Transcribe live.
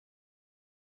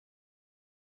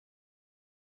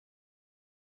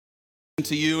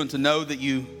To you and to know that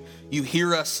you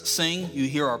hear us sing, you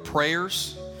hear our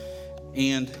prayers,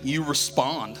 and you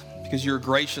respond because you're a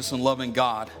gracious and loving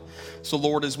God. So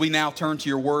Lord, as we now turn to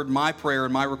your word, my prayer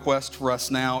and my request for us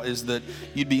now is that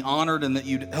you'd be honored and that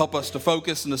you'd help us to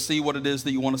focus and to see what it is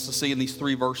that you want us to see in these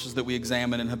three verses that we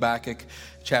examine in Habakkuk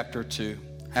chapter 2.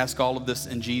 I ask all of this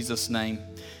in Jesus' name.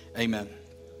 Amen.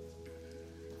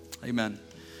 Amen.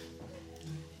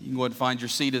 You can go ahead and find your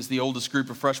seat as the oldest group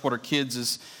of Freshwater kids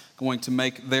is going to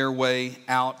make their way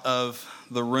out of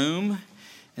the room.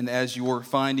 And as you're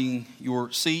finding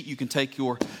your seat, you can take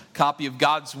your copy of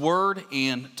God's Word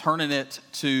and turning it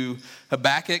to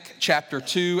Habakkuk chapter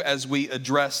 2 as we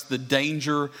address the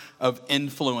danger of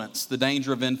influence. The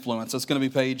danger of influence. That's going to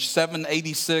be page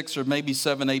 786 or maybe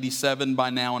 787 by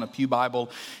now in a Pew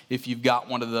Bible if you've got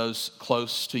one of those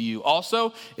close to you.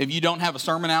 Also, if you don't have a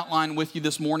sermon outline with you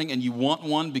this morning and you want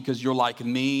one because you're like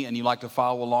me and you like to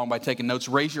follow along by taking notes,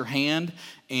 raise your hand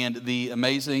and the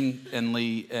amazing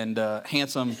and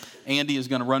handsome Andy is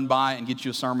going to run by and get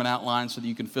you a sermon outline so that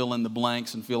you can fill in the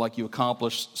blanks and feel like you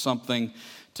accomplished something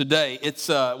today.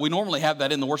 We normally have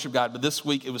that in the worship guide, but this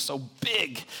week it was so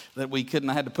big that we couldn't.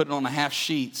 I had to put it on a half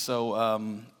sheet.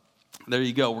 So there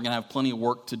you go. We're going to have plenty of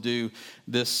work to do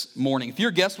this morning. If you're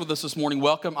a guest with us this morning,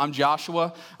 welcome. I'm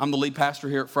Joshua. I'm the lead pastor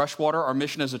here at Freshwater. Our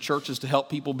mission as a church is to help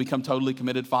people become totally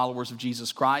committed followers of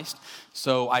Jesus Christ.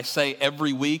 So I say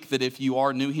every week that if you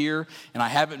are new here and I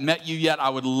haven't met you yet, I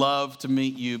would love to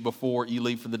meet you before you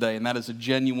leave for the day. And that is a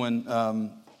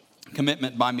genuine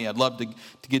commitment by me. I'd love to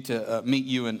get to meet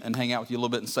you and hang out with you a little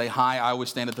bit and say hi. I always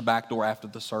stand at the back door after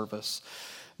the service.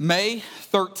 May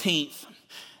 13th.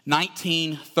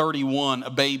 1931, a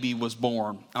baby was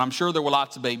born. And I'm sure there were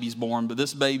lots of babies born, but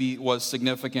this baby was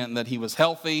significant in that he was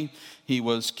healthy, he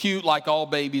was cute like all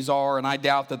babies are, and I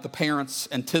doubt that the parents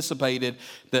anticipated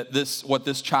that what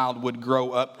this child would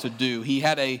grow up to do. He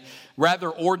had a rather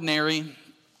ordinary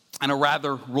and a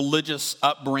rather religious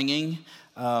upbringing,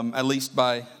 at least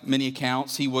by many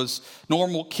accounts. He was a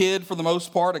normal kid for the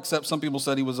most part, except some people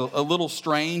said he was a little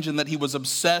strange in that he was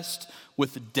obsessed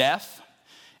with death.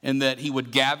 And that he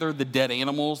would gather the dead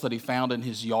animals that he found in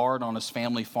his yard on his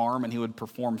family farm, and he would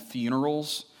perform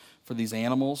funerals for these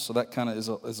animals. So that kind of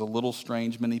is a little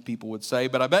strange, many people would say.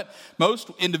 But I bet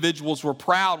most individuals were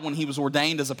proud when he was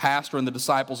ordained as a pastor in the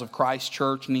Disciples of Christ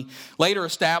Church. And he later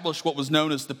established what was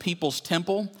known as the People's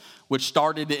Temple, which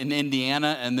started in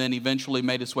Indiana and then eventually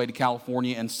made its way to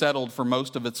California and settled for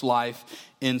most of its life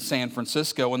in San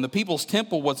Francisco. And the People's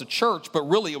Temple was a church, but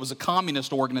really it was a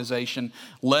communist organization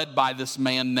led by this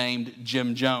man named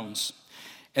Jim Jones.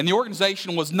 And the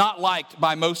organization was not liked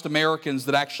by most Americans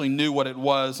that actually knew what it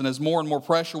was. And as more and more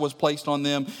pressure was placed on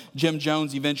them, Jim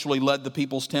Jones eventually led the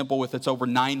People's Temple with its over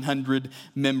 900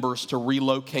 members to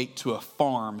relocate to a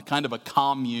farm, kind of a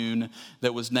commune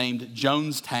that was named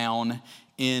Jonestown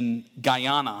in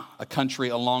Guyana, a country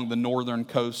along the northern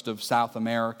coast of South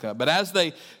America. But as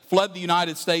they fled the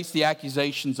United States, the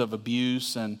accusations of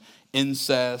abuse and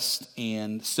incest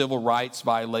and civil rights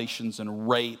violations and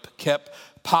rape kept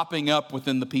popping up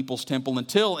within the People's Temple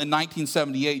until in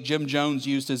 1978, Jim Jones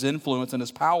used his influence and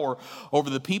his power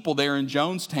over the people there in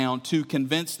Jonestown to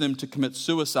convince them to commit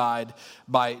suicide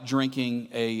by drinking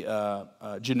a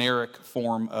generic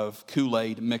form of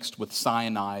Kool-Aid mixed with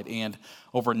cyanide. And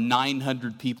over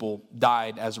 900 people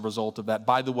died as a result of that.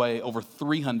 By the way, over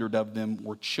 300 of them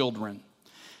were children.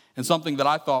 And something that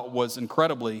I thought was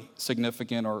incredibly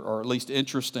significant or at least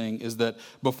interesting is that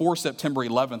before September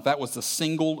 11th, that was the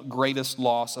single greatest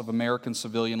loss of American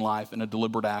civilian life in a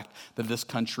deliberate act that this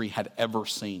country had ever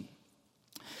seen.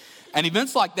 And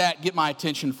events like that get my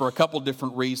attention for a couple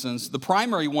different reasons. The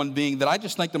primary one being that I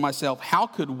just think to myself, how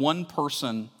could one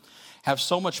person have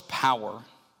so much power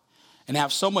and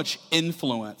have so much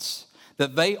influence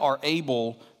that they are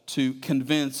able to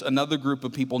convince another group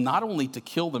of people not only to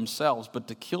kill themselves, but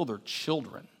to kill their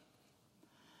children?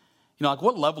 You know, like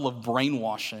what level of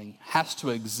brainwashing has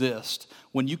to exist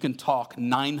when you can talk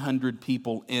 900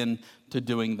 people into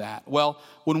doing that? Well,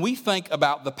 when we think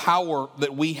about the power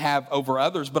that we have over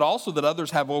others, but also that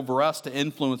others have over us to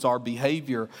influence our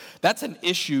behavior, that's an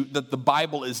issue that the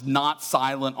Bible is not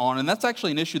silent on. And that's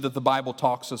actually an issue that the Bible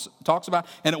talks about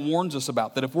and it warns us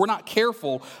about. That if we're not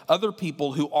careful, other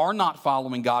people who are not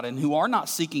following God and who are not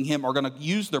seeking Him are going to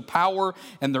use their power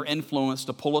and their influence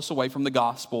to pull us away from the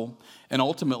gospel and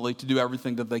ultimately to do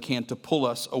everything that they can to pull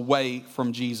us away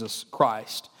from Jesus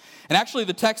Christ. And actually,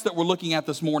 the text that we're looking at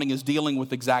this morning is dealing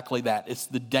with exactly that. It's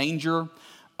the danger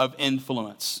of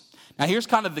influence. Now, here's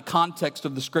kind of the context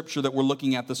of the scripture that we're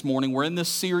looking at this morning. We're in this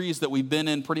series that we've been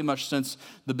in pretty much since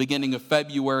the beginning of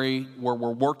February, where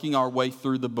we're working our way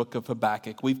through the book of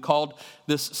Habakkuk. We've called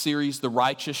this series, The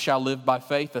Righteous Shall Live by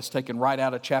Faith. That's taken right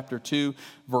out of chapter 2,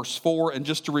 verse 4. And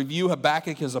just to review,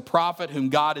 Habakkuk is a prophet whom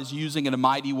God is using in a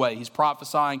mighty way. He's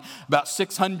prophesying about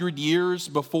 600 years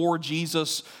before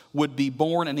Jesus would be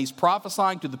born, and he's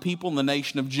prophesying to the people in the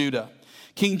nation of Judah.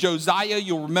 King Josiah,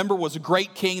 you'll remember, was a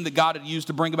great king that God had used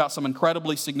to bring about some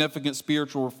incredibly significant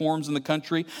spiritual reforms in the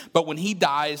country. But when he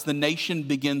dies, the nation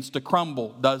begins to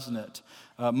crumble, doesn't it?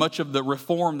 Much of the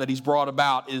reform that he's brought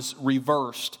about is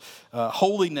reversed.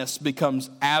 Holiness becomes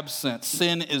absent.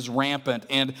 Sin is rampant.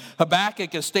 And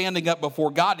Habakkuk is standing up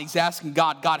before God. He's asking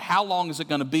God, God, how long is it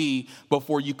going to be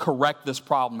before you correct this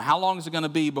problem? How long is it going to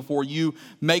be before you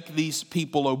make these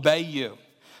people obey you?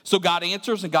 So God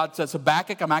answers, and God says,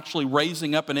 Habakkuk, I'm actually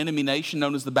raising up an enemy nation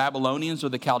known as the Babylonians or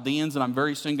the Chaldeans, and I'm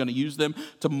very soon going to use them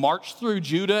to march through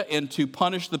Judah and to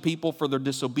punish the people for their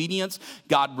disobedience.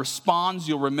 God responds,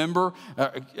 you'll remember,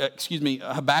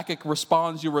 Habakkuk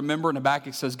responds, you'll remember, and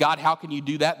Habakkuk says, God, how can you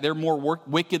do that? They're more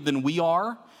wicked than we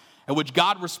are. At which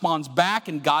God responds back,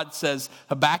 and God says,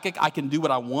 Habakkuk, I can do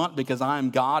what I want because I am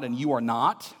God and you are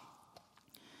not.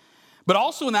 But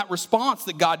also in that response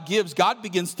that God gives, God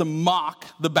begins to mock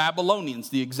the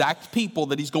Babylonians, the exact people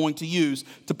that he's going to use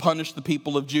to punish the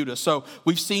people of Judah. So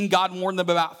we've seen God warn them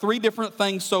about three different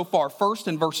things so far. First,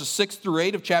 in verses 6 through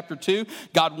 8 of chapter 2,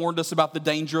 God warned us about the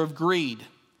danger of greed.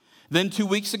 Then 2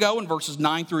 weeks ago, in verses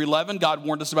 9 through 11, God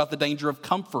warned us about the danger of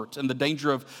comfort and the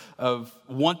danger of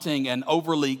wanting an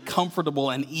overly comfortable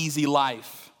and easy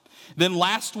life. Then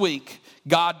last week,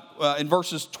 God, in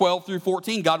verses 12 through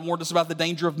 14, God warned us about the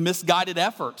danger of misguided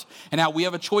effort and how we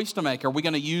have a choice to make. Are we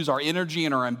going to use our energy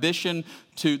and our ambition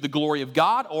to the glory of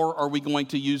God, or are we going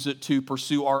to use it to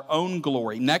pursue our own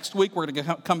glory? Next week, we're going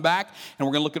to come back and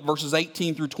we're going to look at verses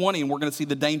 18 through 20, and we're going to see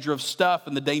the danger of stuff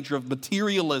and the danger of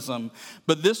materialism.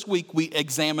 But this week, we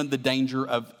examine the danger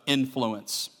of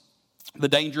influence. The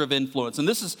danger of influence.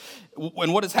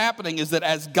 And what is happening is that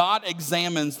as God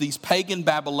examines these pagan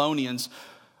Babylonians,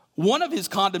 one of his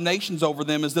condemnations over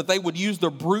them is that they would use their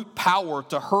brute power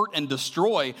to hurt and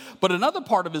destroy. But another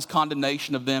part of his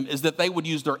condemnation of them is that they would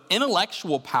use their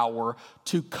intellectual power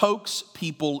to coax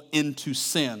people into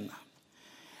sin.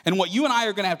 And what you and I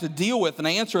are going to have to deal with and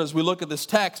answer as we look at this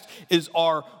text is,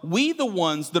 are we the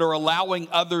ones that are allowing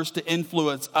others to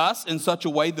influence us in such a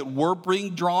way that we're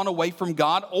being drawn away from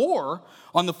God? Or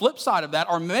on the flip side of that,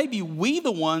 are maybe we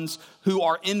the ones who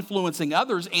are influencing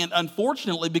others, and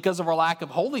unfortunately, because of our lack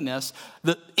of holiness,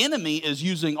 the enemy is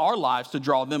using our lives to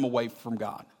draw them away from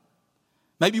God?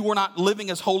 Maybe we're not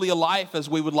living as holy a life as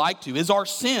we would like to. Is our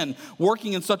sin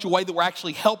working in such a way that we're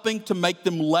actually helping to make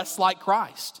them less like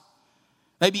Christ?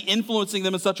 Maybe influencing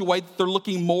them in such a way that they're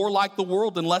looking more like the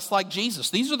world and less like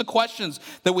Jesus. These are the questions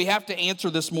that we have to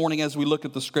answer this morning as we look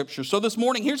at the scripture. So this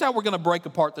morning, here's how we're going to break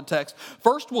apart the text.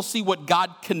 First, we'll see what God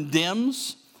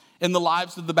condemns in the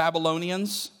lives of the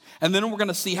Babylonians. And then we're going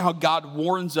to see how God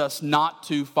warns us not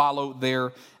to follow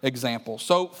their example.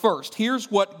 So first,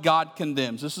 here's what God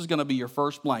condemns. This is going to be your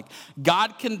first blank.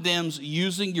 God condemns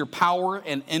using your power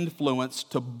and influence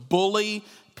to bully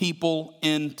people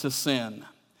into sin.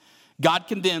 God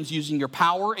condemns using your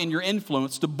power and your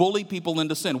influence to bully people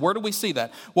into sin. Where do we see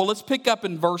that? Well, let's pick up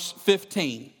in verse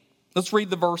 15. Let's read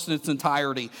the verse in its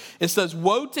entirety. It says,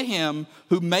 "Woe to him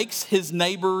who makes his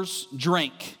neighbors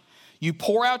drink. You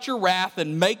pour out your wrath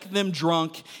and make them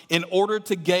drunk in order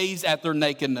to gaze at their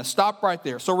nakedness." Stop right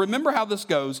there. So remember how this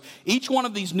goes. Each one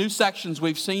of these new sections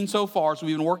we've seen so far, as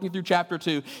we've been working through chapter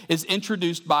 2, is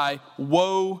introduced by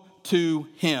woe to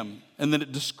him. And then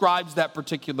it describes that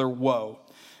particular woe.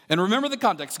 And remember the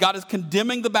context. God is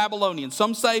condemning the Babylonians.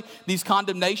 Some say these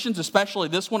condemnations, especially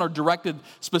this one, are directed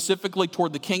specifically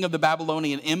toward the king of the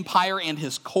Babylonian Empire and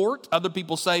his court. Other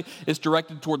people say it's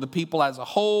directed toward the people as a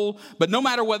whole. But no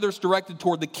matter whether it's directed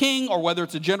toward the king or whether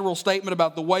it's a general statement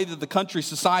about the way that the country's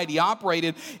society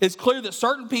operated, it's clear that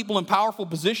certain people in powerful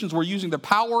positions were using their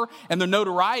power and their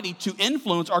notoriety to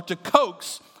influence or to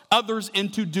coax others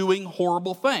into doing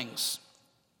horrible things.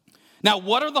 Now,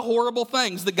 what are the horrible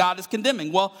things that God is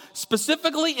condemning? Well,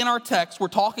 specifically in our text, we're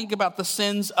talking about the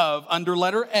sins of, under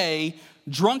letter A,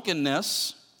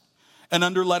 drunkenness, and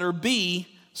under letter B,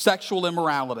 sexual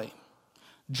immorality.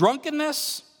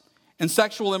 Drunkenness and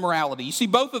sexual immorality. You see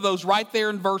both of those right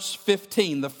there in verse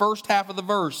 15, the first half of the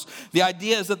verse. The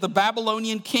idea is that the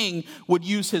Babylonian king would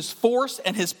use his force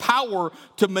and his power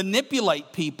to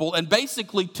manipulate people and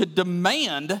basically to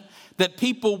demand that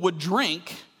people would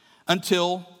drink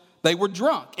until they were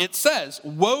drunk. It says,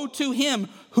 "Woe to him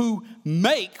who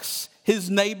makes his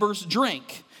neighbor's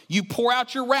drink. You pour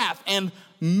out your wrath and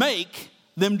make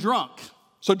them drunk.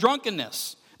 So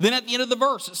drunkenness. Then at the end of the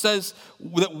verse, it says,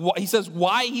 he says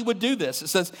why he would do this. It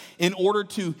says, in order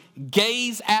to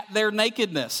gaze at their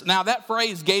nakedness. Now that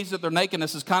phrase, gaze at their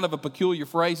nakedness, is kind of a peculiar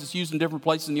phrase. It's used in different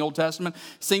places in the Old Testament.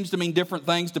 Seems to mean different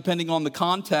things depending on the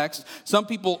context. Some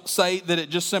people say that it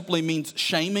just simply means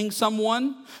shaming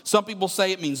someone. Some people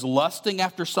say it means lusting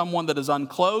after someone that is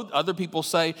unclothed. Other people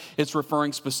say it's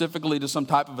referring specifically to some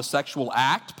type of a sexual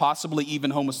act, possibly even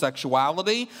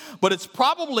homosexuality. But it's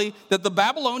probably that the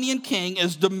Babylonian king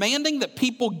is demanding that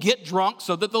people get drunk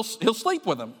so that he'll sleep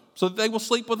with them, so that they will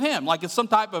sleep with him. Like it's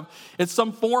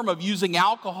some form of using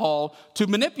alcohol to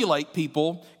manipulate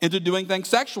people into doing things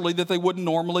sexually that they wouldn't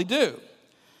normally do.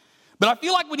 But I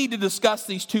feel like we need to discuss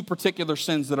these two particular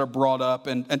sins that are brought up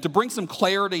and to bring some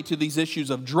clarity to these issues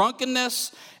of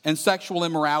drunkenness and sexual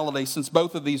immorality, since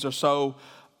both of these are so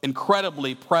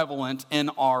incredibly prevalent in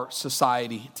our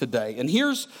society today. And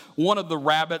here's one of the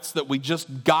rabbits that we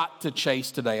just got to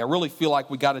chase today. I really feel like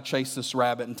we got to chase this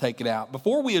rabbit and take it out.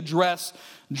 Before we address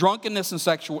drunkenness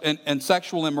and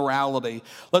sexual immorality,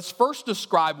 let's first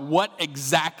describe what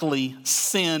exactly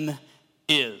sin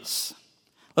is.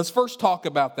 Let's first talk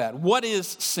about that. What is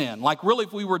sin? Like really,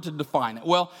 if we were to define it.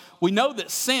 Well, we know that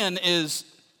sin is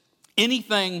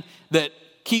anything that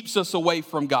keeps us away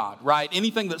from God, right?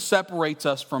 Anything that separates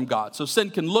us from God. So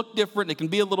sin can look different, it can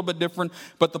be a little bit different,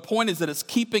 but the point is that it's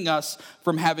keeping us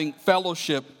from having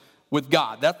fellowship with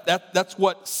God. That's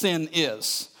what sin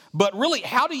is. But really,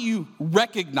 how do you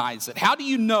recognize it? How do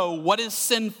you know what is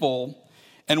sinful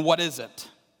and what isn't?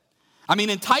 I mean,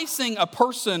 enticing a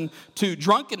person to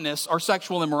drunkenness or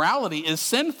sexual immorality is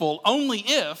sinful only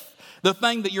if the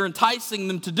thing that you're enticing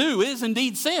them to do is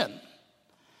indeed sin.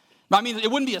 I mean,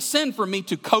 it wouldn't be a sin for me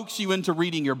to coax you into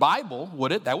reading your Bible,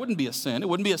 would it? That wouldn't be a sin. It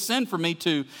wouldn't be a sin for me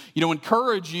to,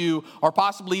 encourage you or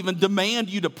possibly even demand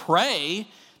you to pray.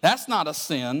 That's not a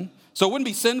sin. So it wouldn't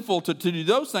be sinful to do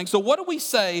those things. So what do we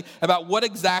say about what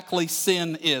exactly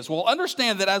sin is? Well,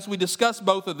 understand that as we discuss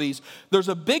both of these, there's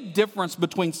a big difference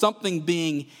between something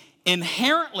being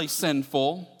inherently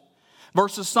sinful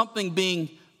versus something being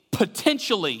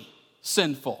potentially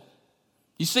sinful.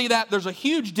 You see that? There's a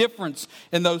huge difference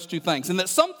in those two things, and that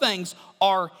some things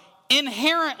are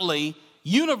inherently,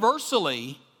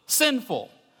 universally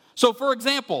sinful. So, for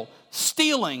example,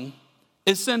 stealing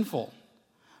is sinful.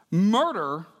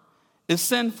 Murder is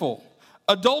sinful.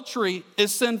 Adultery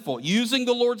is sinful. Using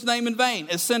the Lord's name in vain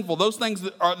is sinful. Those things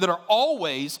that are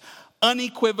always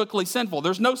unequivocally sinful.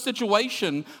 There's no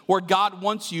situation where God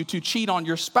wants you to cheat on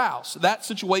your spouse. That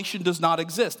situation does not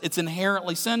exist. It's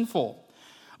inherently sinful.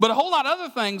 But a whole lot of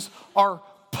other things are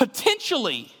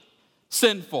potentially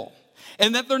sinful.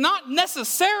 And that they're not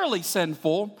necessarily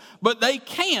sinful, but they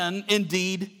can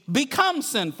indeed become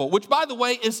sinful. Which, by the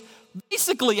way, is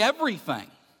basically everything.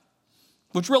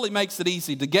 Which really makes it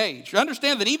easy to gauge.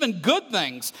 Understand that even good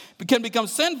things can become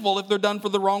sinful if they're done for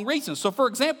the wrong reasons. So, for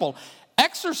example,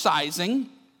 exercising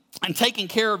and taking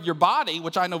care of your body,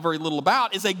 which I know very little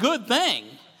about, is a good thing.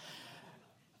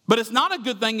 But it's not a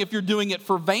good thing if you're doing it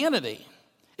for vanity.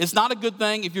 It's not a good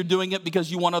thing if you're doing it because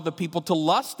you want other people to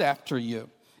lust after you.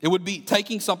 It would be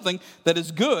taking something that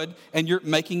is good and you're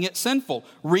making it sinful.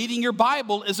 Reading your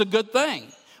Bible is a good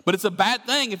thing. But it's a bad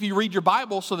thing if you read your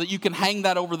Bible so that you can hang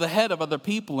that over the head of other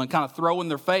people and kind of throw in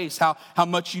their face how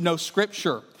much you know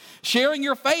Scripture. Sharing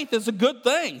your faith is a good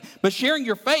thing. But sharing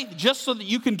your faith just so that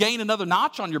you can gain another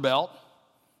notch on your belt,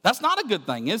 that's not a good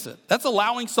thing, is it? That's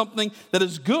allowing something that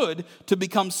is good to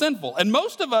become sinful. And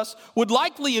most of us would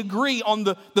likely agree on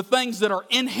the things that are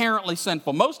inherently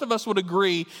sinful. Most of us would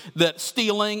agree that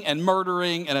stealing and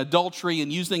murdering and adultery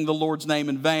and using the Lord's name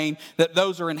in vain, that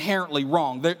those are inherently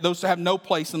wrong. Those have no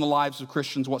place in the lives of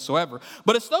Christians whatsoever.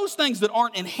 But it's those things that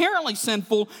aren't inherently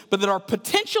sinful, but that are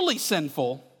potentially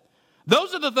sinful.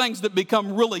 Those are the things that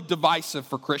become really divisive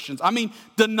for Christians. I mean,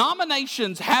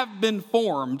 denominations have been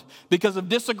formed because of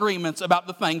disagreements about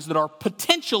the things that are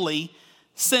potentially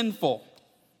sinful.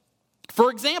 For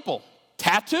example,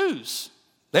 tattoos.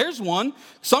 There's one.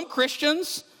 Some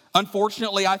Christians,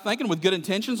 unfortunately, I think, and with good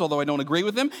intentions, although I don't agree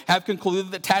with them, have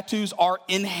concluded that tattoos are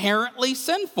inherently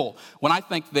sinful. When I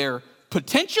think they're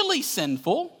potentially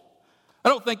sinful, I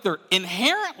don't think they're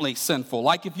inherently sinful.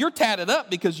 Like if you're tatted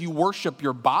up because you worship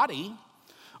your body,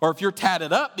 or if you're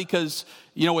tatted up because,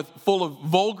 full of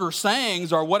vulgar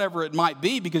sayings or whatever it might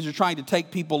be because you're trying to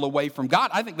take people away from God,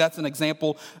 I think that's an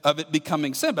example of it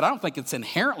becoming sin. But I don't think it's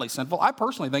inherently sinful. I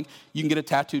personally think you can get a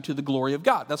tattoo to the glory of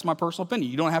God. That's my personal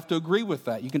opinion. You don't have to agree with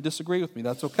that. You can disagree with me.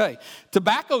 That's okay.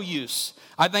 Tobacco use,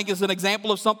 I think, is an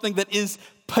example of something that is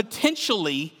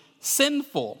potentially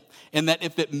sinful in that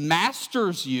if it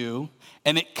masters you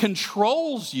and it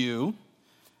controls you,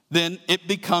 then it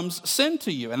becomes sin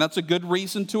to you. And that's a good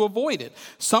reason to avoid it.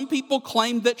 Some people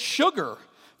claim that sugar,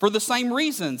 for the same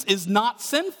reasons, is not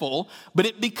sinful, but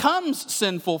it becomes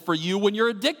sinful for you when you're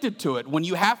addicted to it, when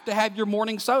you have to have your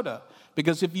morning soda.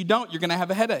 Because if you don't, you're going to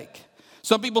have a headache.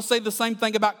 Some people say the same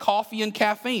thing about coffee and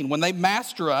caffeine. When they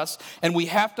master us and we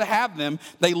have to have them,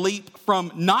 they leap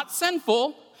from not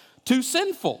sinful,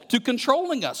 to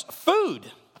controlling us. Food.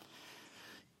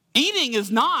 Eating is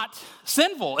not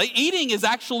sinful. Eating is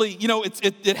actually,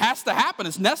 it has to happen.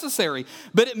 It's necessary.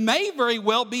 But it may very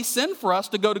well be sin for us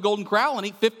to go to Golden Corral and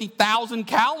eat 50,000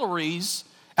 calories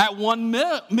at one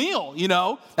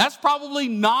meal. That's probably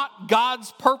not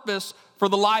God's purpose for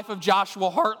the life of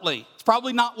Joshua Hartley. It's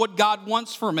probably not what God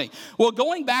wants for me. Well,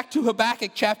 going back to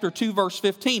Habakkuk chapter 2, verse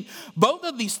 15, both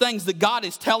of these things that God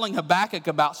is telling Habakkuk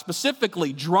about,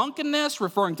 specifically drunkenness,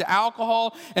 referring to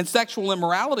alcohol, and sexual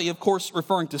immorality, of course,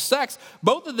 referring to sex,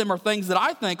 both of them are things that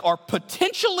I think are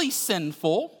potentially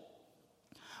sinful,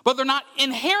 but they're not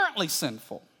inherently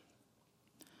sinful.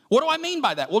 What do I mean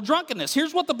by that? Well, drunkenness.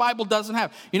 Here's what the Bible doesn't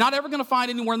have. You're not ever going to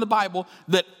find anywhere in the Bible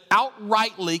that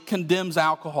outrightly condemns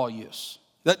alcohol use.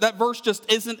 That verse just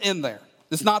isn't in there.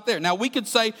 It's not there. Now, we could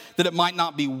say that it might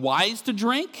not be wise to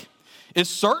drink. It's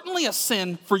certainly a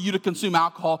sin for you to consume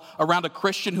alcohol around a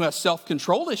Christian who has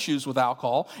self-control issues with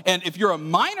alcohol. And if you're a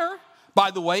minor, by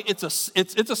the way, it's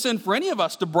a sin for any of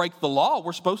us to break the law.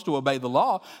 We're supposed to obey the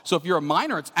law. So if you're a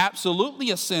minor, it's absolutely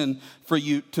a sin for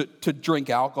you to drink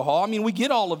alcohol. I mean, we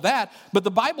get all of that, but the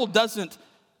Bible doesn't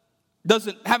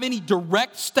have any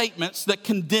direct statements that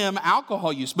condemn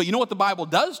alcohol use. But you know what the Bible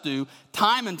does do?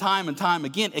 Time and time and time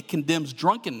again, it condemns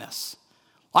drunkenness.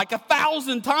 Like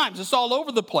 1,000 times. It's all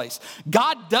over the place.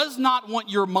 God does not want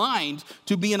your mind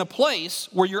to be in a place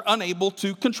where you're unable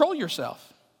to control yourself.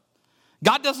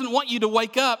 God doesn't want you to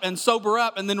wake up and sober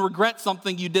up and then regret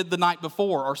something you did the night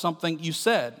before or something you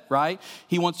said, right?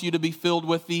 He wants you to be filled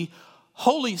with the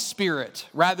Holy Spirit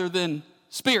rather than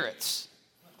spirits,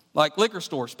 like liquor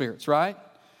store spirits, right?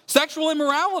 Sexual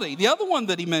immorality, the other one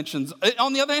that he mentions.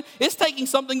 On the other hand, it's taking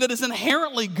something that is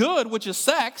inherently good, which is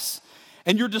sex,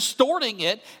 and you're distorting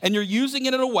it, and you're using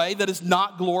it in a way that is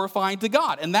not glorifying to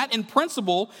God. And that, in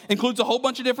principle, includes a whole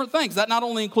bunch of different things. That not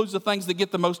only includes the things that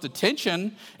get the most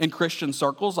attention in Christian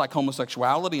circles, like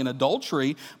homosexuality and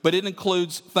adultery, but it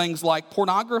includes things like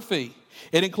pornography.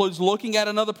 It includes looking at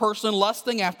another person,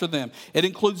 lusting after them. It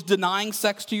includes denying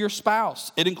sex to your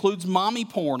spouse. It includes mommy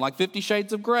porn, like 50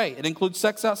 Shades of Grey. It includes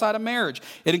sex outside of marriage.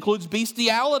 It includes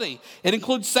bestiality. It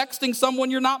includes sexting someone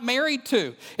you're not married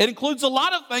to. It includes a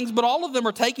lot of things, but all of them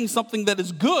are taking something that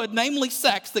is good, namely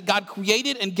sex, that God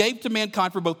created and gave to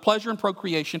mankind for both pleasure and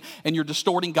procreation, and you're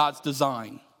distorting God's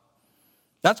design.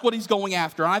 That's what he's going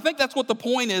after. And I think that's what the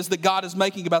point is that God is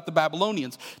making about the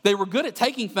Babylonians. They were good at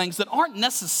taking things that aren't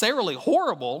necessarily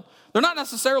horrible. They're not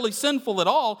necessarily sinful at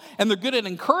all. And they're good at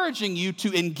encouraging you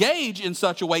to engage in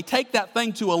such a way. Take that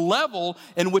thing to a level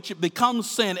in which it becomes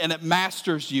sin and it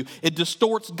masters you. It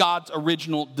distorts God's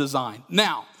original design.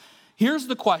 Now, here's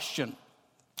the question.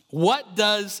 What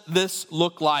does this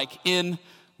look like in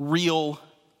real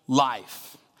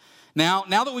life? Now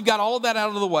that we've got all of that out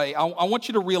of the way, I want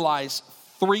you to realize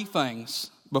 3 things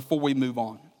before we move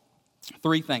on.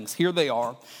 3 things. Here they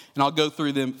are, and I'll go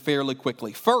through them fairly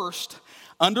quickly. First,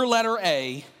 under letter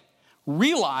A,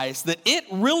 realize that it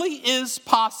really is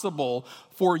possible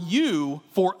for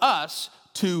us,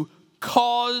 to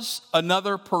cause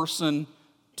another person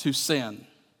to sin.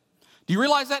 Do you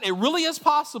realize that? It really is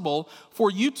possible for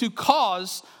you to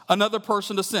cause another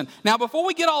person to sin. Now, before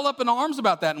we get all up in arms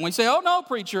about that and we say, oh no,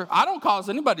 preacher, I don't cause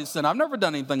anybody to sin. I've never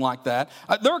done anything like that.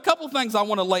 There are a couple of things I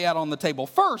want to lay out on the table.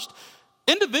 First,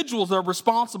 individuals are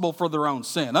responsible for their own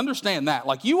sin. Understand that.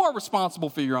 Like, you are responsible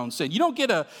for your own sin. You don't get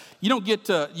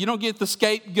the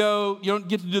scapegoat. You don't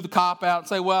get to do the cop out and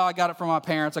say, well, I got it from my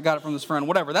parents, I got it from this friend,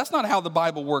 whatever. That's not how the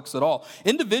Bible works at all.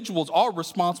 Individuals are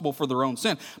responsible for their own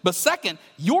sin. But second,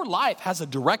 your life has a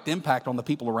direct impact on the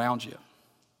people around you.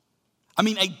 I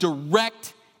mean, a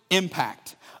direct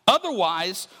impact.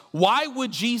 Otherwise, why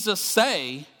would Jesus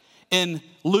say in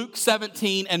Luke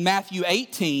 17 and Matthew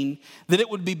 18 that it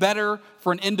would be better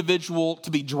for an individual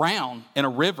to be drowned in a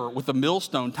river with a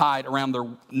millstone tied around their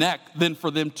neck than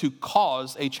for them to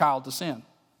cause a child to sin?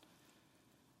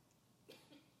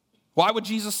 Why would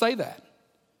Jesus say that?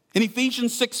 In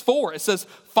Ephesians 6:4, it says,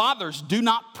 fathers, do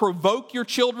not provoke your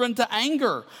children to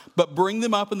anger, but bring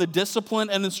them up in the discipline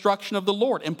and instruction of the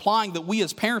Lord, implying that we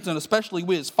as parents, and especially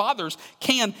we as fathers,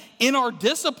 can, in our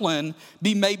discipline,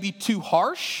 be maybe too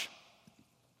harsh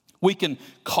We can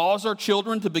cause our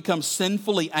children to become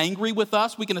sinfully angry with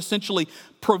us. We can essentially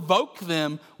provoke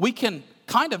them. We can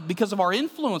kind of, because of our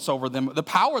influence over them, the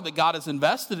power that God has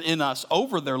invested in us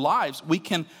over their lives, we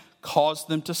can cause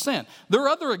them to sin. There are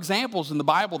other examples in the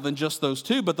Bible than just those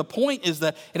two, but the point is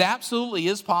that it absolutely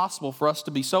is possible for us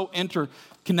to be so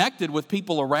interconnected with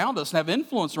people around us and have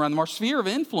influence around them, our sphere of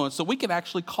influence, so we can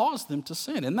actually cause them to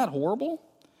sin. Isn't that horrible?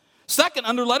 Second,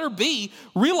 under letter B,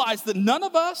 realize that none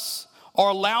of us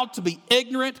are allowed to be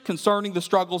ignorant concerning the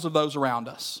struggles of those around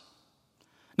us.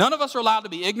 None of us are allowed to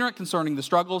be ignorant concerning the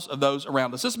struggles of those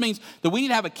around us. This means that we need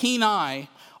to have a keen eye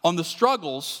on the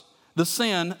struggles, the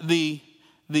sin, the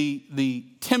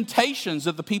temptations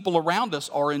that the people around us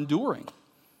are enduring.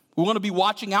 We want to be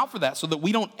watching out for that so that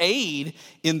we don't aid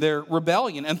in their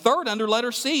rebellion. And third, under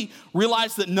letter C,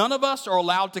 realize that none of us are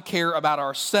allowed to care about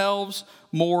ourselves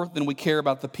more than we care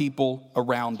about the people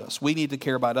around us. We need to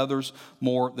care about others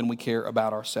more than we care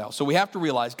about ourselves. So we have to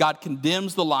realize God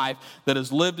condemns the life that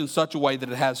is lived in such a way that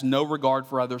it has no regard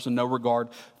for others and no regard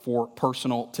for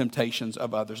personal temptations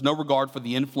of others, no regard for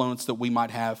the influence that we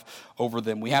might have over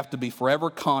them. We have to be forever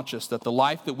conscious that the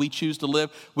life that we choose to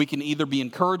live, we can either be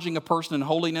encouraging a person in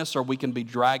holiness or we can be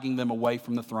dragging them away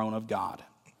from the throne of God.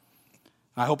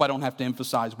 I hope I don't have to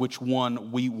emphasize which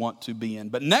one we want to be in.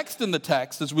 But next in the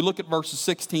text, as we look at verses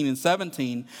 16 and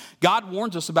 17, God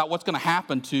warns us about what's going to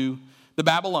happen to the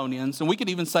Babylonians, and we could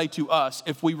even say to us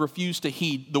if we refuse to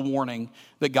heed the warning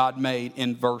that God made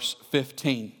in verse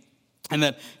 15. And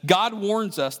that God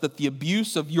warns us that the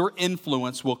abuse of your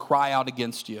influence will cry out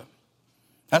against you.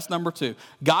 That's number two.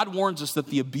 God warns us that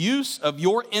the abuse of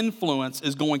your influence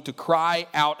is going to cry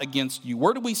out against you.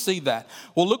 Where do we see that?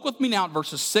 Well, look with me now at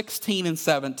verses 16 and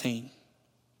 17.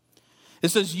 It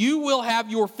says, you will have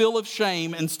your fill of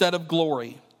shame instead of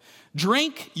glory.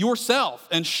 Drink yourself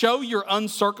and show your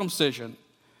uncircumcision.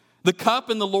 The cup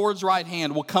in the Lord's right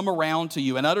hand will come around to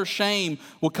you, and utter shame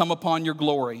will come upon your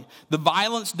glory. The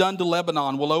violence done to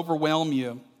Lebanon will overwhelm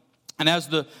you, and as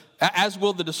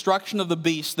will the destruction of the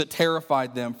beasts that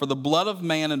terrified them, for the blood of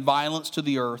man and violence to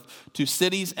the earth, to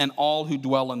cities and all who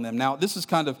dwell in them. Now, this is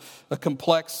kind of a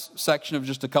complex section of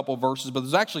just a couple of verses, but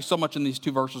there's actually so much in these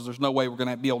two verses, there's no way we're going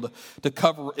to be able to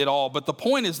cover it all. But the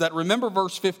point is that, remember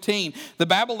verse 15, the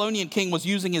Babylonian king was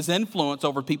using his influence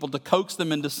over people to coax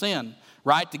them into sin,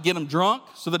 right? To get them drunk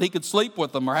so that he could sleep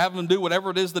with them or have them do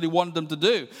whatever it is that he wanted them to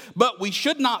do. But we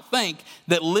should not think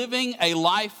that living a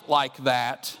life like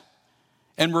that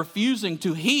and refusing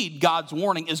to heed God's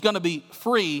warning is going to be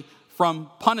free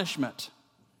from punishment.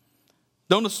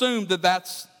 Don't assume that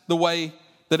that's the way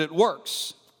that it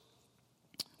works.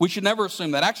 We should never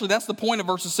assume that. Actually, that's the point of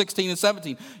verses 16 and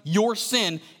 17. Your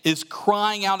sin is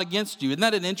crying out against you. Isn't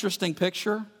that an interesting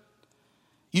picture?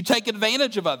 You take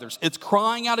advantage of others. It's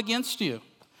crying out against you.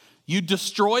 You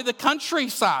destroy the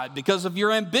countryside because of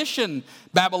your ambition,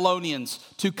 Babylonians,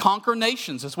 to conquer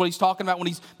nations. That's what he's talking about when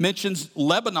he mentions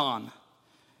Lebanon.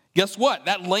 Guess what?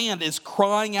 That land is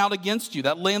crying out against you.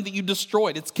 That land that you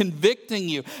destroyed, it's convicting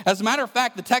you. As a matter of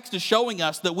fact, the text is showing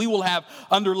us that we will have,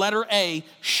 under letter A,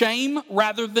 shame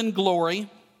rather than glory.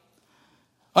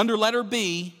 Under letter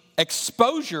B,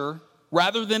 exposure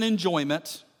rather than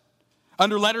enjoyment.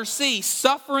 Under letter C,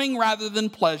 suffering rather than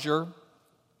pleasure.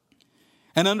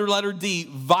 And under letter D,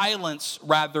 violence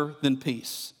rather than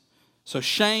peace. So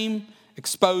shame,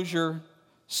 exposure,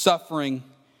 suffering,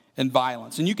 and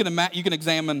violence. And you can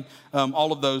examine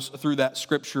all of those through that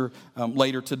scripture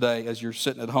later today as you're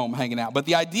sitting at home hanging out. But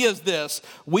the idea is this.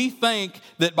 We think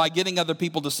that by getting other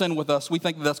people to sin with us, we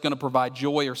think that that's going to provide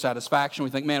joy or satisfaction. We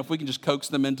think, man, if we can just coax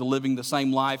them into living the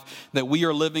same life that we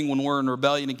are living when we're in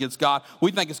rebellion against God,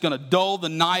 we think it's going to dull the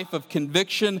knife of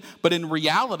conviction. But in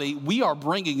reality, we are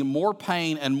bringing more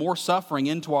pain and more suffering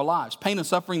into our lives. Pain and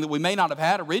suffering that we may not have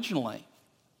had originally.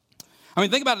 I mean,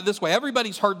 think about it this way.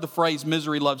 Everybody's heard the phrase,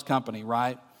 misery loves company,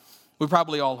 right? We've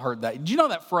probably all heard that. Do you know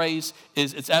that phrase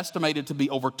it's estimated to be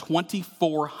over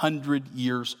 2,400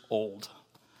 years old?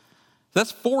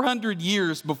 That's 400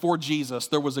 years before Jesus.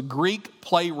 There was a Greek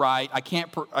playwright. I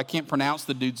can't pronounce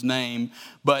the dude's name,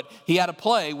 but he had a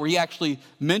play where he actually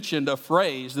mentioned a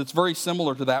phrase that's very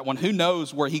similar to that one. Who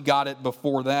knows where he got it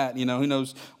before that? You know, who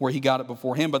knows where he got it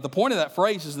before him? But the point of that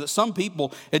phrase is that some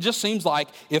people, it just seems like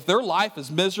if their life is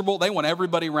miserable, they want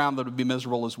everybody around them to be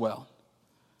miserable as well.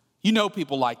 You know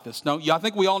people like this, don't you? I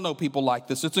think we all know people like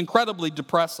this. It's incredibly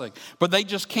depressing, but they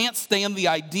just can't stand the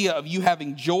idea of you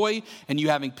having joy and you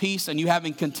having peace and you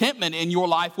having contentment in your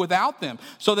life without them.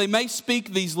 So they may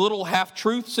speak these little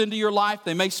half-truths into your life.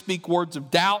 They may speak words of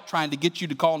doubt, trying to get you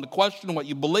to call into question what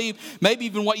you believe, maybe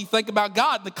even what you think about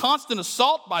God. The constant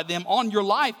assault by them on your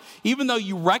life, even though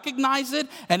you recognize it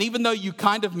and even though you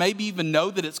kind of maybe even know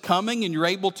that it's coming and you're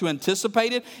able to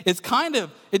anticipate it,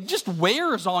 it just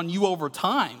wears on you over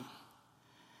time.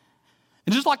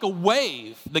 And just like a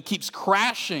wave that keeps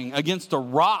crashing against a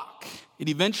rock, it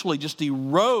eventually just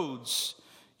erodes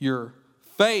your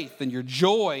faith and your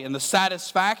joy and the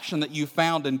satisfaction that you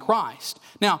found in Christ.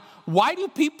 Now, why do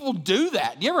people do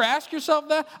that? Do you ever ask yourself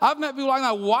that? I've met people like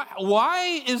that.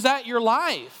 Why is that your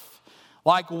life?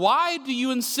 Like, why do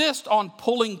you insist on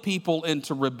pulling people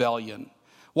into rebellion?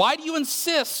 Why do you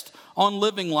insist on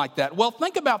living like that? Well,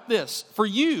 think about this. For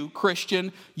you,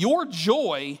 Christian, your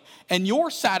joy and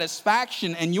your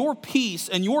satisfaction and your peace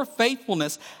and your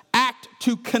faithfulness act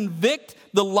to convict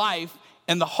the life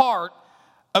and the heart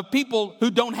of people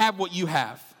who don't have what you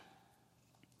have.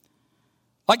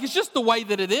 Like, it's just the way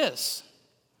that it is.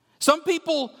 Some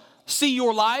people see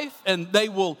your life and they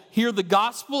will hear the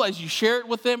gospel as you share it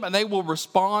with them, and they will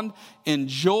respond in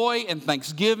joy and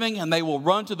thanksgiving, and they will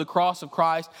run to the cross of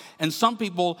Christ. And some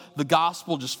people, the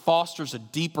gospel just fosters a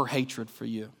deeper hatred for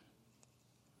you.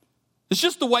 It's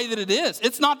just the way that it is.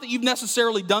 It's not that you've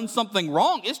necessarily done something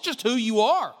wrong. It's just who you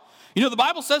are. You know, the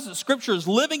Bible says that Scripture is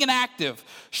living and active,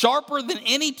 sharper than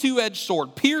any two-edged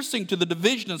sword, piercing to the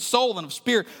division of soul and of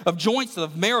spirit, of joints and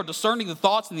of marrow, discerning the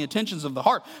thoughts and the intentions of the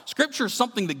heart. Scripture is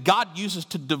something that God uses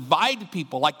to divide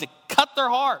people, like to cut their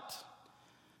heart,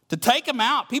 to take them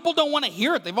out. People don't want to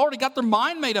hear it. They've already got their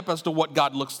mind made up as to what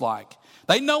God looks like.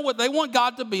 They know what they want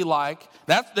God to be like.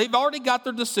 They've already got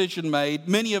their decision made,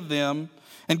 many of them.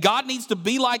 And God needs to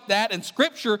be like that. And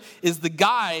Scripture is the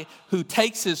guy who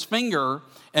takes his finger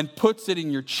and puts it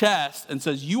in your chest and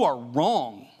says, you are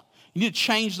wrong. You need to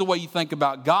change the way you think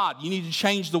about God. You need to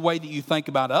change the way that you think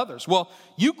about others. Well,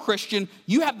 you Christian,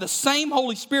 you have the same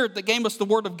Holy Spirit that gave us the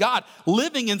Word of God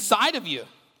living inside of you.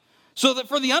 So that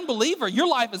for the unbeliever, your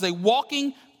life is a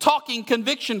walking, talking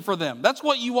conviction for them. That's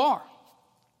what you are.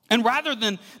 And rather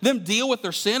than them deal with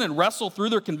their sin and wrestle through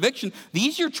their conviction, the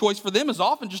easier choice for them is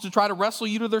often just to try to wrestle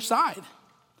you to their side.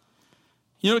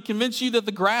 You know, to convince you that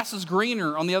the grass is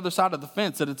greener on the other side of the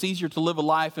fence, that it's easier to live a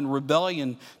life in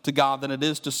rebellion to God than it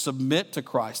is to submit to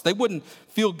Christ. They wouldn't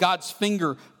feel God's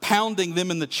finger pounding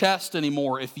them in the chest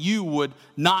anymore if you would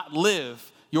not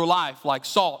live your life like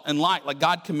salt and light, like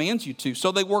God commands you to.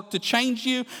 So they work to change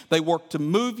you, they work to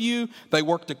move you, they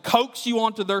work to coax you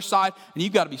onto their side, and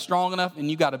you've got to be strong enough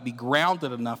and you've got to be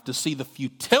grounded enough to see the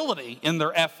futility in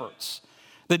their efforts.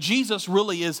 That Jesus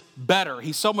really is better.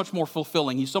 He's so much more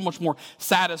fulfilling. He's so much more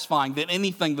satisfying than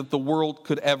anything that the world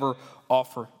could ever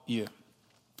offer you.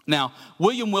 Now,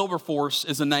 William Wilberforce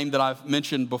is a name that I've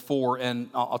mentioned before, and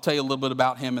I'll tell you a little bit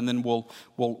about him, and then we'll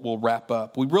wrap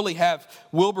up. We really have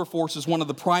Wilberforce as one of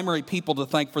the primary people to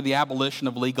thank for the abolition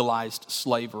of legalized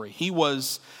slavery. He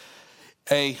was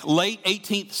a late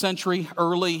 18th century,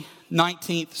 early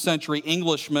 19th century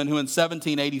Englishman who in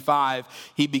 1785,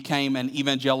 he became an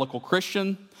evangelical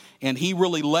Christian. And he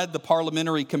really led the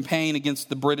parliamentary campaign against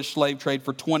the British slave trade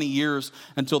for 20 years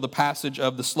until the passage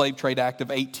of the Slave Trade Act of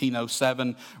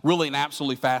 1807. Really an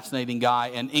absolutely fascinating guy.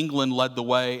 And England led the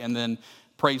way, and then,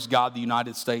 praise God, the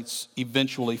United States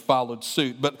eventually followed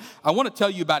suit. But I want to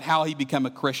tell you about how he became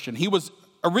a Christian. He was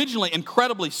originally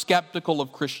incredibly skeptical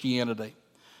of Christianity,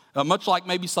 much like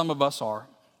maybe some of us are.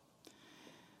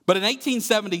 But in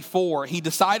 1874, he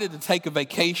decided to take a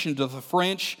vacation to the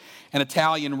French and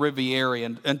Italian Riviera.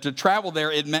 And to travel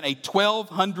there, it meant a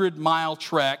 1,200-mile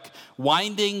trek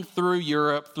winding through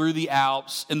Europe, through the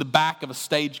Alps, in the back of a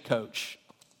stagecoach.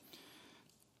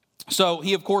 So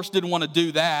he, of course, didn't want to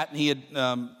do that. He had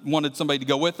wanted somebody to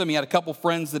go with him. He had a couple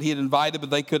friends that he had invited, but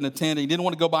they couldn't attend. He didn't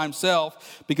want to go by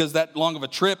himself because that long of a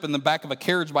trip in the back of a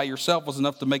carriage by yourself was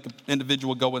enough to make an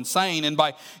individual go insane. And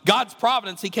by God's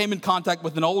providence, he came in contact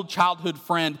with an old childhood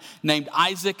friend named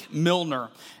Isaac Milner.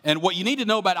 And what you need to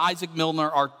know about Isaac Milner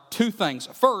are two things.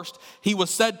 First, he was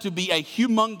said to be a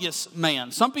humongous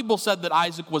man. Some people said that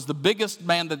Isaac was the biggest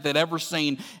man that they'd ever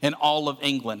seen in all of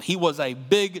England. He was a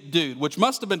big dude, which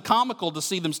must have been comical to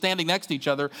see them standing next to each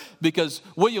other because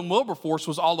William Wilberforce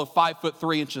was all of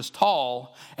 5'3"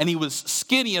 tall, and he was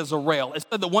skinny as a rail. It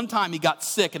said that one time he got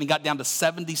sick and he got down to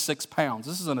 76 pounds.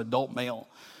 This is an adult male.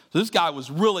 So this guy was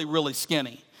really, really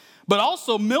skinny. But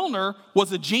also Milner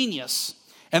was a genius.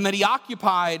 and that he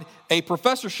occupied a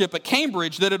professorship at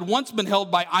Cambridge that had once been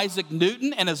held by Isaac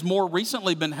Newton and has more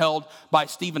recently been held by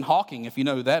Stephen Hawking, if you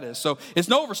know who that is. So it's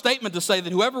no overstatement to say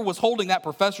that whoever was holding that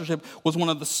professorship was one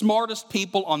of the smartest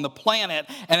people on the planet,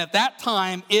 and at that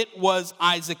time it was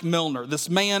Isaac Milner, this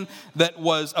man that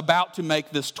was about to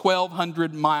make this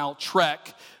 1,200-mile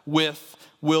trek with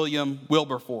William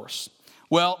Wilberforce.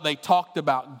 Well, they talked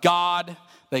about God,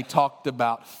 they talked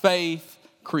about faith,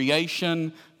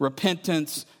 creation,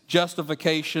 repentance,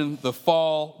 justification, the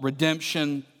fall,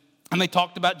 redemption, and they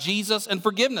talked about Jesus and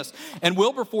forgiveness. And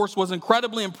Wilberforce was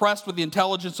incredibly impressed with the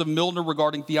intelligence of Milner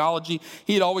regarding theology.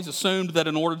 He had always assumed that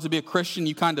in order to be a Christian,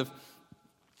 you kind of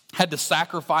had to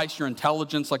sacrifice your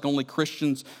intelligence, like all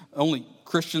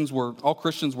Christians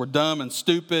were dumb and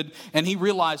stupid. And he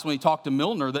realized when he talked to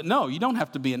Milner that no, you don't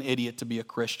have to be an idiot to be a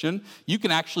Christian. You can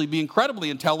actually be incredibly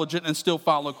intelligent and still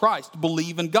follow Christ.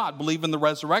 Believe in God, believe in the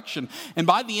resurrection. And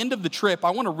by the end of the trip,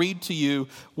 I want to read to you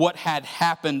what had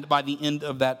happened by the end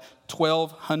of that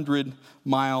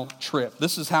 1,200-mile trip.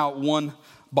 This is how one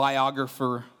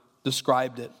biographer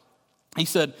described it. He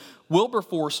said,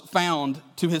 Wilberforce found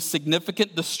to his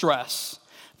significant distress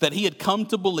that he had come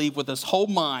to believe with his whole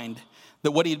mind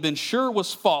that what he had been sure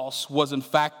was false was in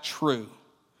fact true.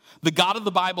 The God of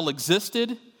the Bible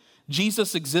existed,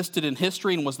 Jesus existed in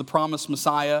history and was the promised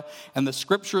Messiah, and the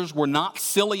scriptures were not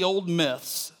silly old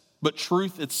myths, but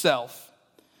truth itself.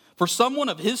 For someone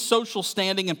of his social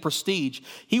standing and prestige,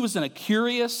 he was in a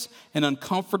curious and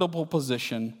uncomfortable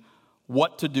position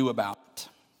what to do about it.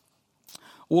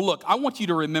 Well, look, I want you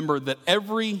to remember that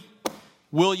every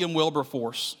William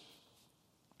Wilberforce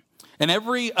and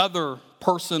every other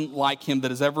person like him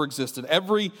that has ever existed,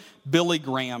 every Billy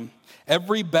Graham,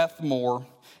 every Beth Moore,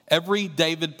 every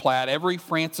David Platt, every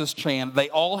Francis Chan, they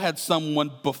all had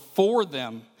someone before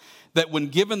them that when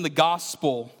given the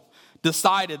gospel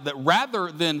decided that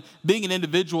rather than being an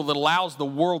individual that allows the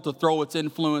world to throw its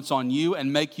influence on you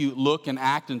and make you look and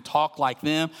act and talk like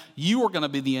them, you are going to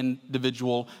be the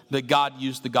individual that God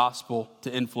used the gospel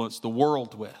to influence the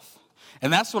world with.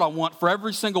 And that's what I want for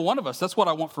every single one of us. That's what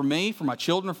I want for me, for my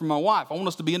children, for my wife. I want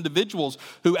us to be individuals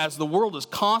who, as the world is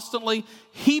constantly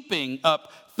heaping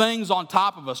up things on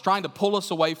top of us, trying to pull us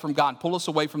away from God, pull us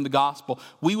away from the gospel,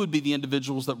 we would be the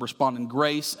individuals that respond in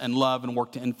grace and love and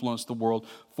work to influence the world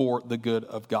for the good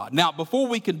of God. Now, before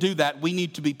we can do that, we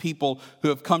need to be people who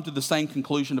have come to the same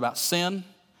conclusion about sin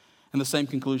and the same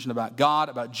conclusion about God,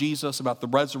 about Jesus, about the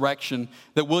resurrection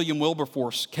that William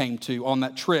Wilberforce came to on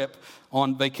that trip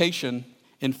on vacation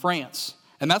in France.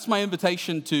 And that's my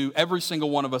invitation to every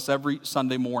single one of us every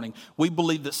Sunday morning. We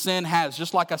believe that sin has,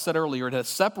 just like I said earlier, it has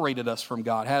separated us from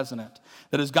God, hasn't it?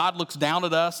 That as God looks down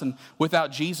at us and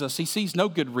without Jesus, he sees no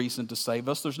good reason to save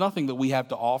us. There's nothing that we have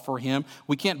to offer him.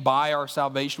 We can't buy our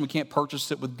salvation. We can't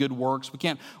purchase it with good works. We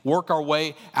can't work our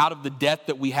way out of the debt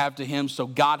that we have to him. So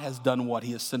God has done what?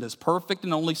 He has sent his perfect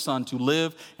and only Son to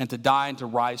live and to die and to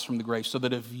rise from the grave. So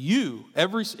that if you,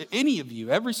 every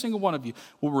single one of you,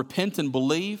 will repent and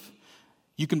believe,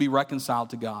 you can be reconciled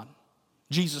to God.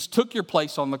 Jesus took your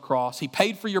place on the cross. He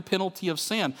paid for your penalty of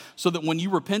sin so that when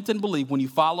you repent and believe, when you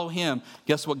follow him,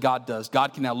 guess what God does?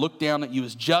 God can now look down at you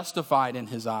as justified in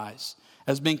his eyes,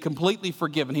 as being completely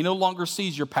forgiven. He no longer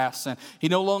sees your past sin. He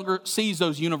no longer sees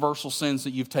those universal sins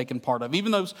that you've taken part of,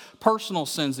 even those personal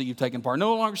sins that you've taken part of.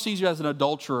 No longer sees you as an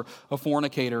adulterer, a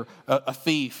fornicator, a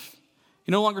thief.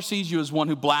 He no longer sees you as one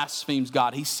who blasphemes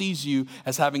God. He sees you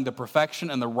as having the perfection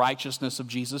and the righteousness of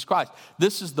Jesus Christ.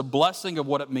 This is the blessing of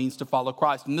what it means to follow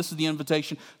Christ. And this is the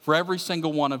invitation for every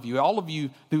single one of you. All of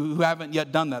you who haven't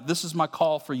yet done that, this is my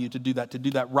call for you to do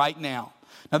that right now.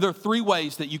 Now, there are three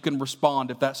ways that you can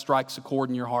respond if that strikes a chord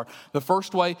in your heart. The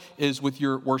first way is with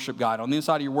your worship guide. On the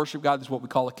inside of your worship guide, there's what we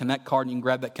call a connect card. You can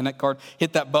grab that connect card,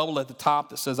 hit that bubble at the top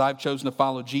that says, I've chosen to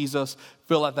follow Jesus.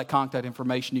 Fill out that contact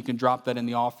information. You can drop that in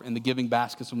the giving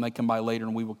baskets when they come by later,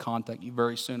 and we will contact you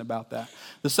very soon about that.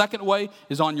 The second way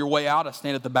is on your way out. I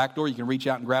stand at the back door. You can reach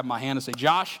out and grab my hand and say,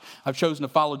 Josh, I've chosen to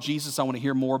follow Jesus. I want to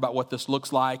hear more about what this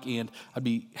looks like, and I'd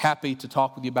be happy to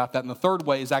talk with you about that. And the third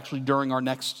way is actually during our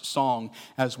next song,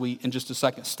 as we, in just a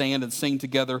second, stand and sing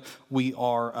together. We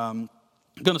are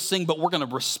going to sing, but we're going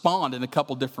to respond in a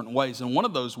couple different ways. And one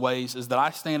of those ways is that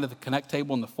I stand at the connect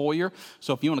table in the foyer.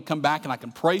 So if you want to come back and I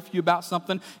can pray for you about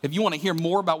something, if you want to hear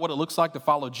more about what it looks like to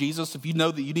follow Jesus, if you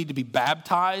know that you need to be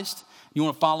baptized, you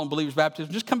want to follow in believers'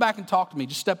 baptism, just come back and talk to me.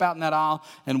 Just step out in that aisle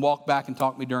and walk back and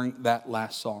talk to me during that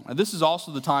last song. And this is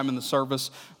also the time in the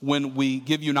service when we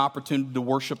give you an opportunity to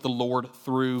worship the Lord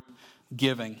through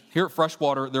giving. Here at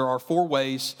Freshwater, there are 4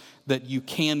 ways that you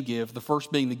can give. The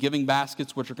first being the giving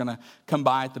baskets, which are going to come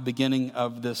by at the beginning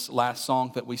of this last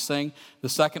song that we sing. The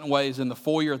second way is in the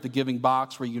foyer at the giving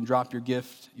box, where you can drop your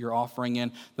gift, your offering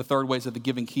in. The third way is at the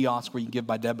giving kiosk, where you can give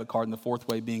by debit card. And the fourth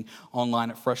way being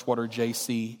online at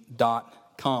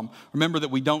freshwaterjc.com. Remember that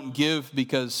we don't give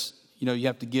because you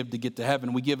have to give to get to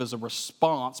heaven. We give as a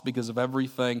response because of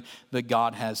everything that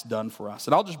God has done for us.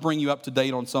 And I'll just bring you up to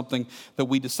date on something that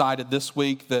we decided this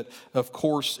week that, of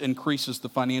course, increases the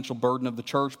financial burden of the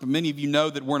church. But many of you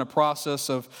know that we're in a process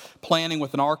of planning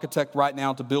with an architect right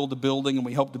now to build a building, and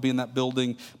we hope to be in that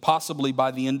building possibly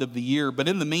by the end of the year. But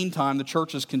in the meantime, the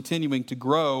church is continuing to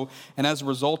grow, and as a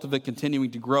result of it continuing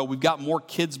to grow, we've got more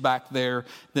kids back there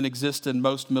than exist in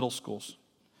most middle schools.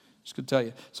 Just could tell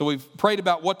you. So we've prayed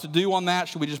about what to do on that.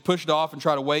 Should we just push it off and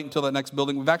try to wait until that next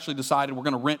building? We've actually decided we're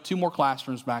going to rent 2 more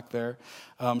classrooms back there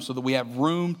so that we have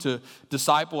room to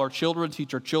disciple our children,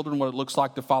 teach our children what it looks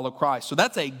like to follow Christ. So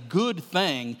that's a good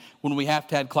thing when we have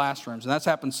to add classrooms. And that's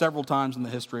happened several times in the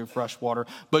history of Freshwater.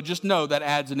 But just know that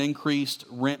adds an increased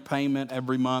rent payment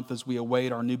every month as we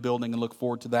await our new building and look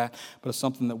forward to that. But it's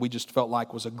something that we just felt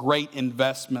like was a great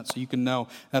investment, so you can know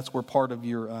that's where part of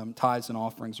your tithes and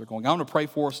offerings are going. I'm going to pray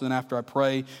for us, and then after I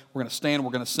pray, we're going to stand,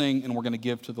 we're going to sing, and we're going to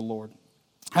give to the Lord.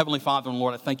 Heavenly Father and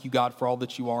Lord, I thank you, God, for all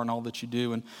that you are and all that you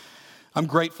do. And I'm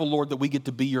grateful, Lord, that we get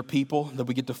to be your people, that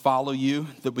we get to follow you,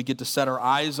 that we get to set our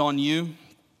eyes on you.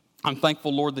 I'm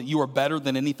thankful, Lord, that you are better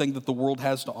than anything that the world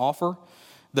has to offer,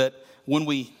 that when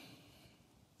we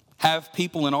have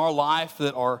people in our life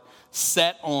that are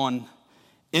set on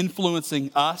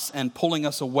influencing us and pulling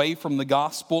us away from the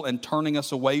gospel and turning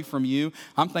us away from you,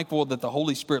 I'm thankful that the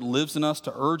Holy Spirit lives in us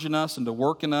to urge in us and to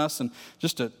work in us and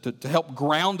just to help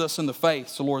ground us in the faith.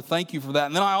 So, Lord, thank you for that.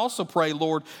 And then I also pray,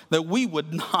 Lord, that we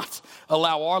would not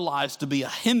allow our lives to be a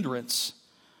hindrance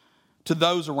to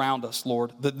those around us,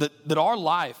 Lord, that our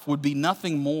life would be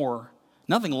nothing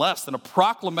less than a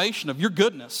proclamation of your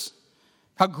goodness,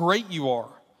 how great you are,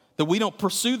 that we don't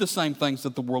pursue the same things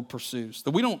that the world pursues,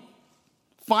 that we don't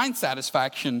find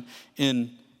satisfaction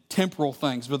in temporal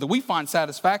things, but that we find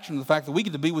satisfaction in the fact that we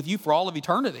get to be with you for all of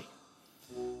eternity.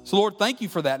 So, Lord, thank you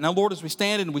for that. Now, Lord, as we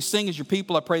stand and we sing as your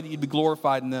people, I pray that you'd be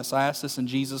glorified in this. I ask this in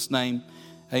Jesus' name.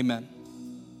 Amen.